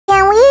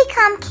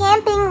come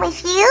camping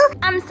with you?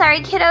 I'm sorry,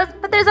 kiddos,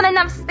 but there's not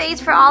enough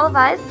space for all of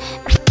us.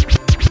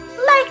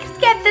 Let's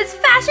get this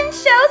fashion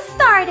show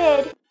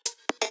started.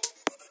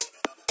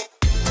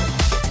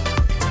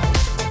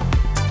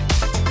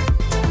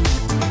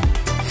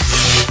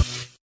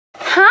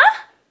 Huh?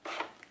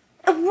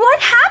 What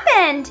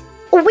happened?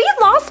 We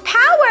lost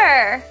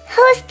power.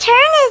 Whose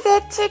turn is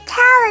it to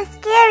tell a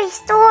scary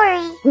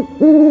story?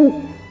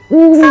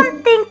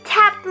 Something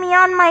tapped me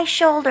on my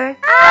shoulder.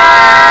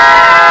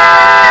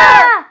 Ah!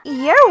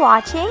 You're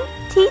watching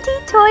Titi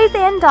Toys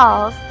and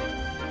Dolls.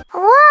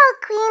 Whoa,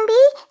 Queen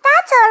Bee,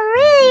 that's a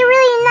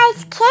really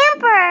nice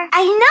camper.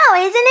 I know,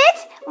 isn't it?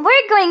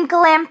 We're going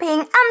glamping.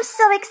 I'm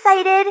so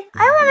excited.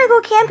 I want to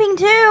go camping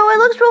too. It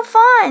looks real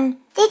fun.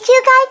 Did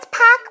you guys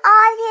pack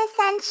all the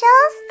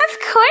essentials? Of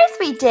course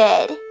we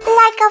did.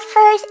 Like a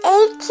first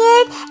aid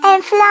kit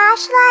and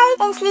flashlights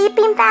and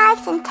sleeping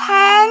bags and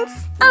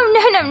tents? Oh,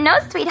 no,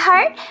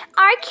 sweetheart.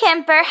 Our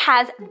camper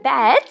has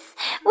beds.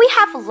 We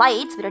have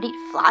lights. We don't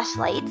need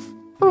flashlights.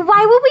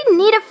 Why would we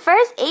need a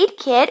first aid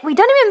kit? We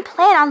don't even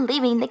plan on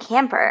leaving the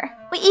camper.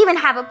 We even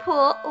have a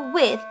pool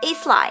with a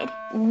slide.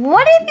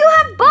 What if you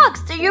have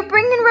bugs? Do you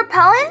bring in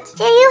repellent?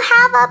 Do you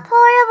have a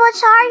portable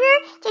charger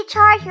to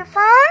charge your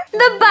phone?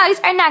 The bugs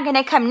are not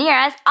gonna come near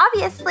us,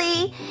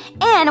 obviously.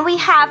 And we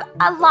have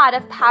a lot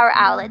of power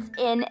outlets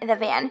in the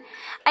van.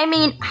 I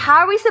mean, how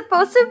are we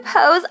supposed to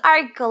post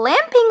our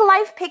glamping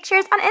life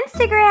pictures on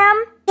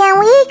Instagram? Can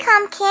we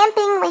come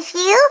camping with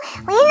you?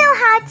 We know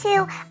how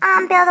to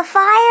build a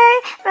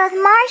fire, roast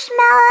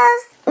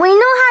marshmallows. We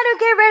know how to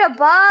get rid of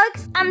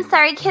bugs. I'm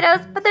sorry,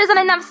 kiddos, but there's not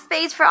enough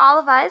space for all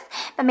of us.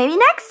 But maybe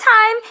next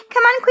time.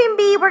 Come on, Queen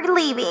Bee, we're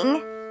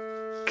leaving.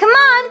 Come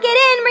on, get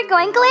in, we're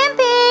going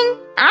glamping.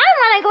 I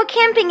want to go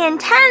camping in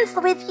tents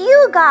with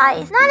you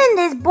guys. Not in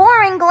this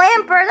boring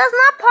glamper. That's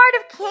not part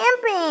of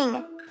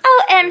camping.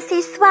 Oh,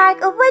 MC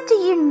Swag, what do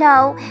you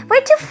know?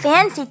 We're too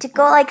fancy to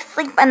go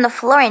sleep on the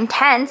floor in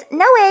tents.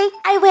 No way.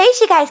 I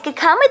wish you guys could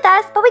come with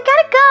us, but we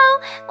gotta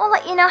go. We'll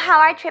let you know how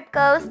our trip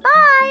goes.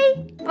 Bye.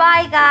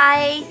 Bye,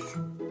 guys.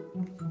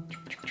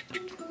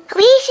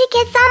 We should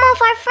get some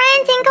of our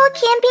friends and go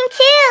camping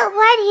too.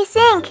 What do you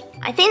think?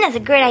 I think that's a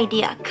great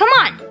idea. Come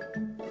on.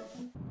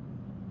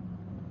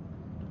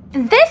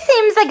 This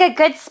seems like a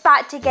good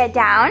spot to get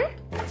down.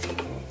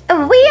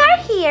 We are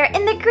here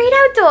in the great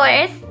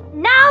outdoors.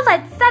 Now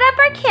let's set up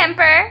our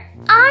camper.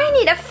 I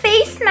need a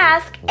face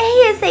mask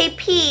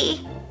ASAP.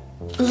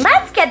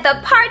 Let's get the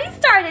party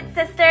started,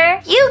 sister.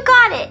 You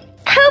got it.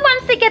 Who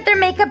wants to get their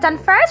makeup done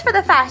first for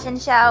the fashion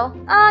show?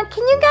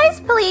 Can you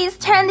guys please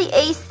turn the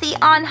AC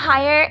on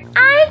higher?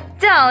 I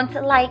don't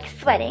like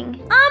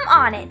sweating. I'm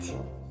on it.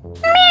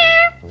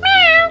 Meow,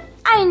 meow.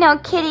 I know,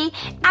 Kitty.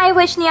 I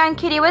wish Neon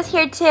Kitty was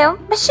here too,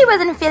 but she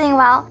wasn't feeling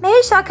well.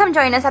 Maybe she'll come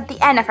join us at the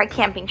end of our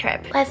camping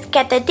trip. Let's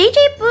get the DJ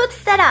booth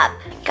set up.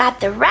 Got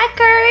the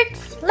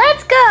records.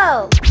 Let's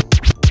go.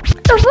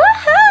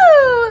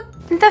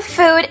 Woohoo! The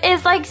food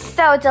is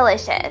so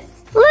delicious.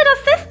 Little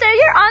sister,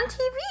 you're on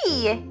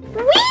TV.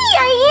 Wee,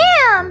 I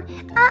am.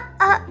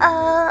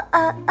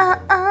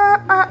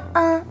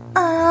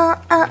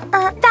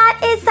 That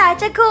is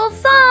such a cool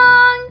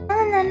song.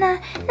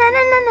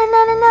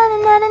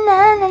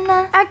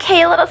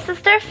 Okay, little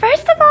sister,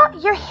 first of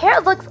all, your hair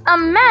looks a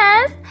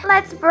mess.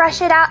 Let's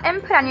brush it out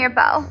and put on your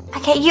bow.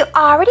 Okay, you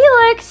already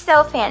look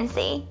so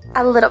fancy.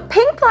 A little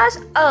pink blush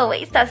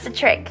always does the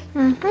trick.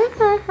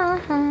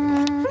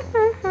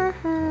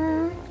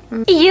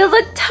 You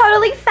look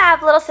totally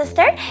fab, little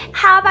sister.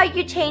 How about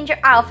you change your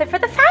outfit for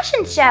the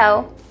fashion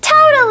show?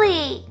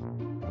 Totally!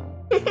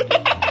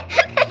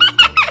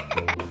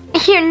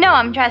 You know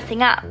I'm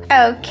dressing up.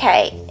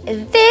 Okay,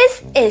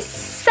 this is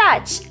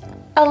such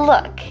a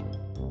look.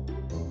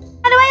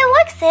 How do I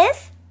look,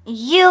 sis?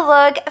 You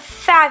look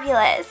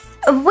fabulous.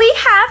 We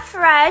have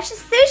fresh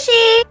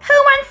sushi. Who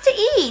wants to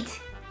eat?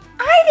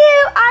 I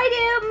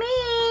do,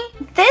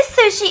 me. This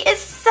sushi is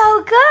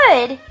so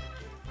good.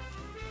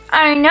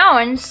 I know,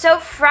 and so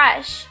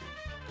fresh.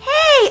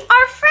 Hey,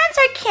 our friends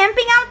are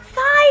camping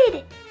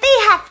outside. They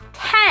have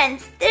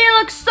tents. They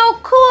look so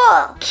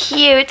cool.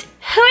 Cute.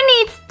 Who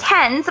needs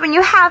tents when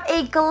you have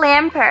a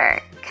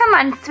glamper? Come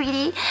on,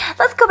 sweetie.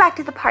 Let's go back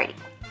to the party.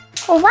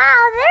 Wow,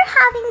 they're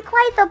having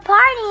quite the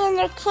party in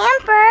their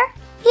camper.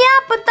 Yeah,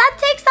 but that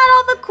takes out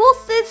all the cool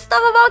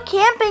stuff about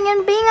camping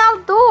and being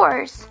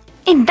outdoors.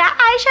 And that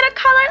eyeshadow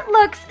color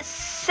looks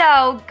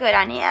so good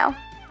on you.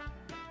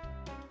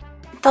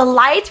 The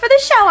lights for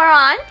the show are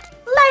on.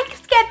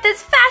 Let's get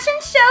this fashion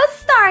show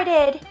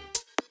started.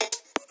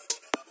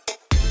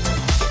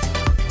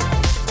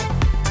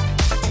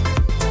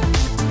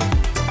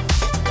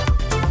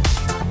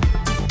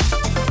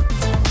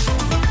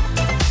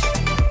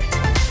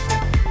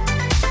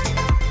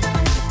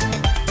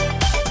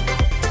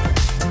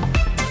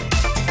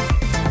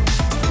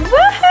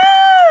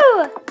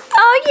 Woohoo!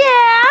 Oh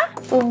yeah!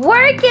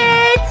 Work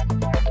it!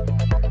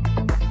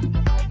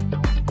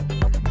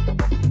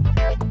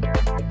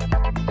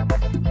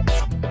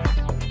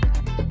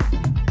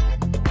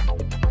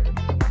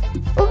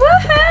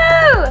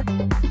 Woohoo!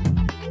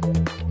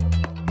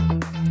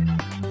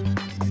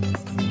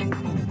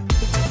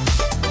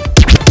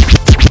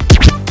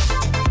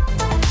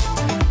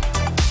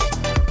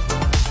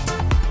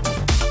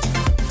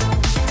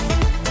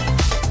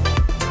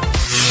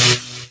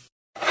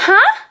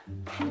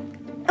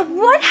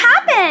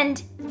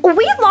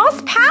 We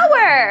lost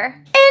power!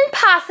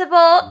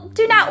 Impossible!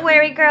 Do not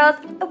worry, girls.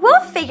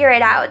 We'll figure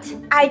it out.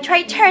 I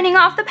tried turning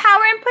off the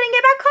power and putting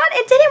it back on.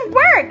 It didn't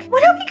work.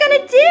 What are we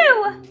gonna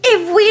do?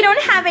 If we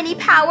don't have any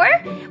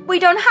power, we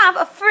don't have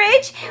a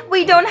fridge,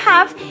 we don't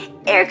have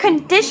air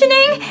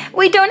conditioning,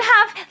 we don't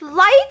have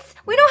lights,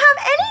 we don't have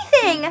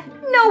anything.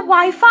 No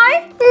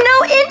Wi-Fi,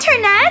 no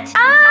internet.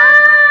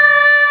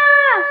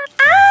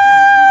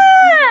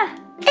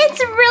 It's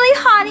really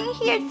hot in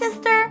here,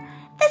 sister.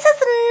 This is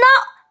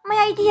not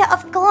my idea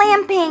of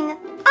glamping.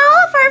 All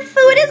of our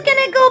food is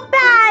gonna go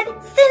bad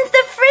since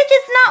the fridge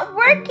is not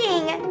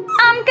working.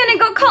 I'm gonna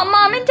go call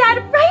Mom and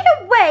Dad right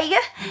away.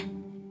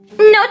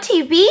 No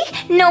TV,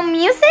 no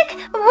music?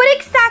 What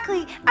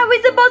exactly are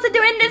we supposed to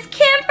do in this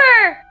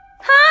camper?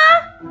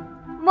 Huh?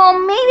 Well,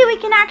 maybe we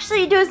can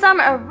actually do some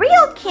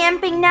real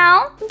camping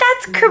now.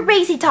 That's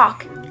crazy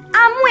talk.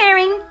 I'm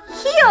wearing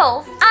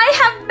heels. I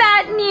have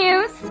bad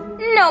news.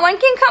 No one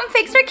can come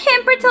fix our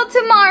camper till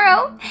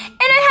tomorrow. And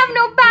I have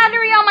no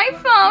battery on my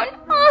phone.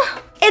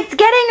 Ugh. It's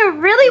getting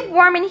really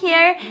warm in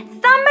here.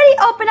 Somebody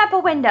open up a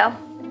window.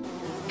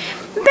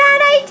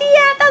 Bad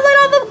idea. Don't let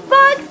all the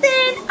bugs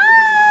in.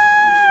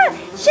 Ah!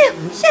 Shoo,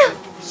 shoo,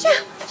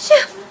 shoo,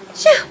 shoo,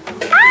 shoo.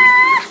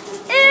 Ah!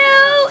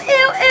 Ew,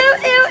 ew, ew,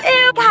 ew,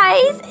 ew.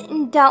 Guys,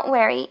 don't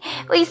worry.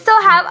 We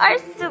still have our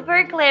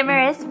super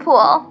glamorous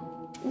pool.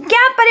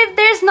 Yeah, but if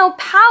there's no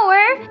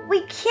power,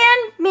 we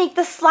can make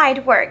the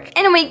slide work.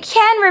 And we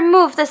can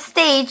remove the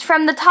stage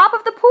from the top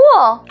of the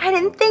pool. I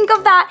didn't think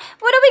of that.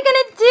 What are we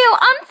gonna do?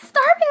 I'm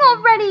starving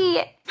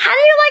already. How do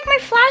you like my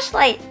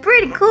flashlight?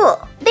 Pretty cool.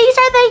 These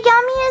are the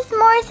yummiest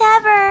s'mores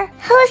ever.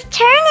 Whose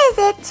turn is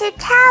it to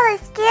tell a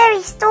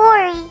scary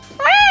story?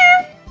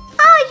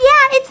 Oh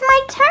yeah, it's my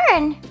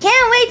turn.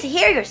 Can't wait to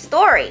hear your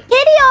story.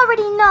 Kitty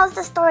already knows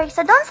the story,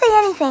 so don't say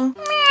anything.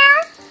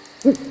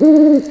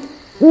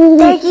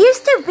 There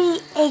used to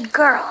be a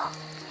girl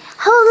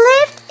who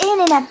lived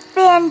in an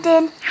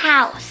abandoned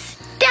house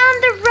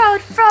down the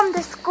road from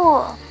the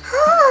school.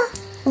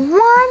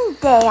 One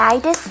day I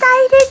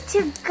decided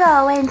to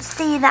go and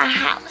see the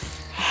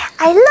house.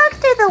 I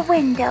looked through the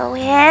window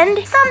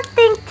and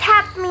something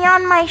tapped me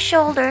on my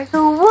shoulder.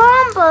 You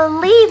won't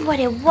believe what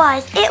it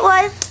was. It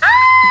was...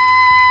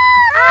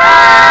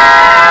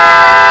 Ah!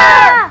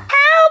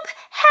 Help!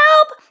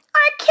 Help!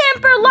 Our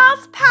camper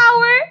lost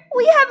power.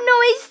 We have no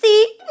AC,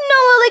 no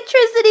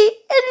electricity,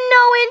 and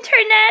no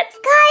internet.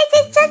 Guys,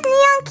 it's just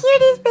Neon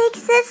Cutie's big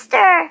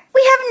sister.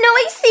 We have no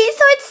AC,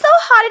 so it's so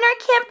hot in our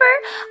camper.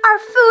 Our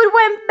food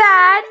went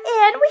bad,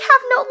 and we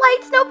have no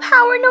lights, no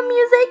power, no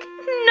music,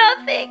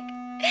 nothing.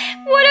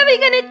 What are we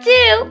gonna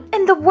do?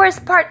 And the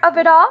worst part of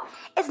it all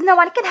is no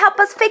one can help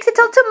us fix it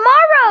till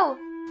tomorrow.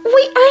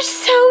 We are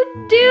so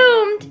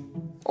doomed.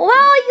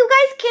 Well, you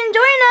guys can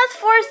join us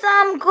for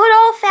some good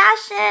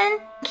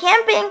old-fashioned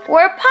camping.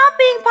 We're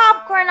popping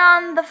popcorn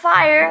on the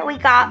fire. We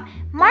got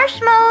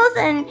marshmallows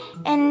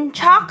and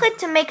chocolate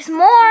to make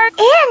s'more.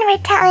 And we're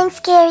telling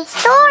scary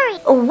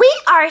stories. We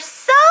are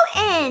so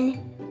in.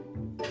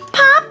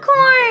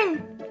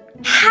 Popcorn!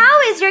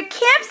 How is your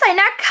campsite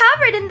not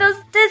covered in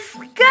those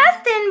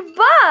disgusting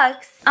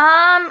bugs?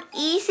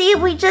 Easy.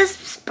 We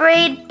just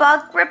sprayed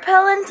bug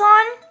repellent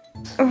on.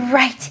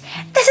 Right.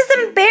 This is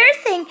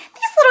embarrassing.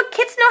 These little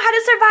kids know how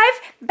to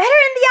survive better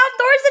in the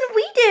outdoors than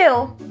we do.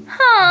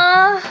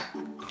 Huh.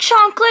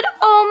 Chocolate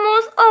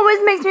almost always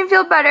makes me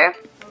feel better.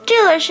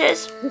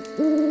 Delicious.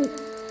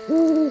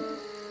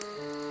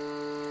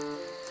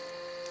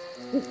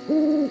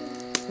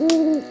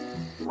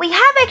 We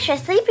have extra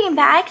sleeping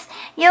bags.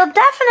 You'll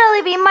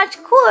definitely be much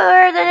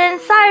cooler than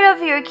inside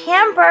of your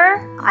camper.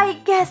 I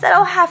guess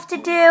that'll have to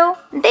do.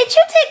 Did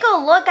you take a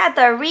look at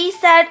the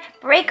reset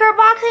breaker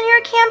box in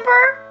your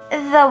camper?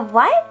 The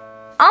what?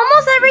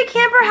 Almost every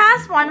camper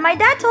has one. My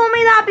dad told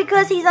me that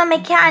because he's a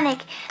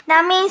mechanic.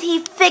 That means he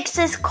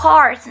fixes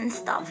cars and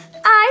stuff.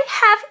 I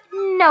have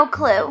no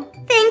clue.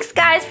 Thanks,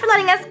 guys, for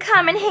letting us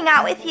come and hang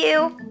out with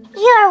you.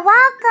 You're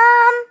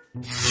welcome.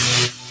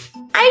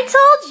 I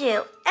told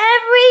you,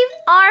 every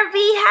RV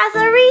has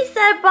a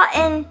reset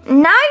button.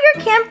 Now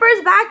your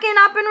camper's back and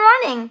up and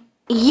running.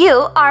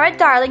 You are a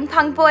darling,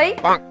 punk boy.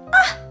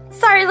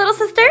 Sorry, little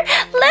sister.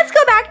 Let's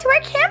go back to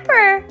our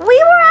camper.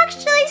 We were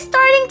actually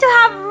starting to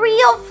have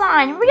real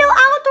fun, real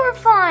outdoor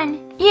fun.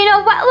 You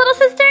know what, little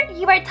sister?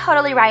 You are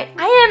totally right.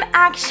 I am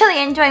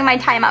actually enjoying my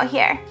time out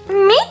here.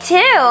 Me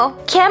too.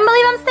 Can't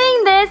believe I'm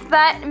saying this,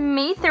 but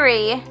me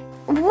three.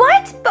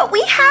 What? But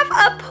we have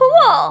a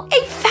pool,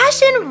 a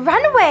fashion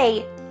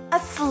runway, a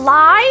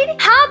slide.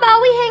 How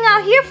about we hang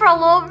out here for a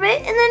little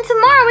bit and then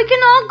tomorrow we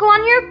can all go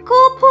on your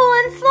cool pool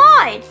and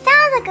slide?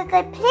 Sounds like a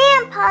good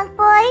plan, punk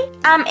boy.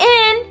 I'm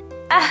in.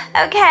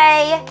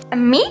 Okay.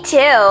 Me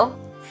too.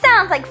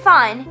 Sounds like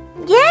fun.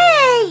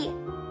 Yay!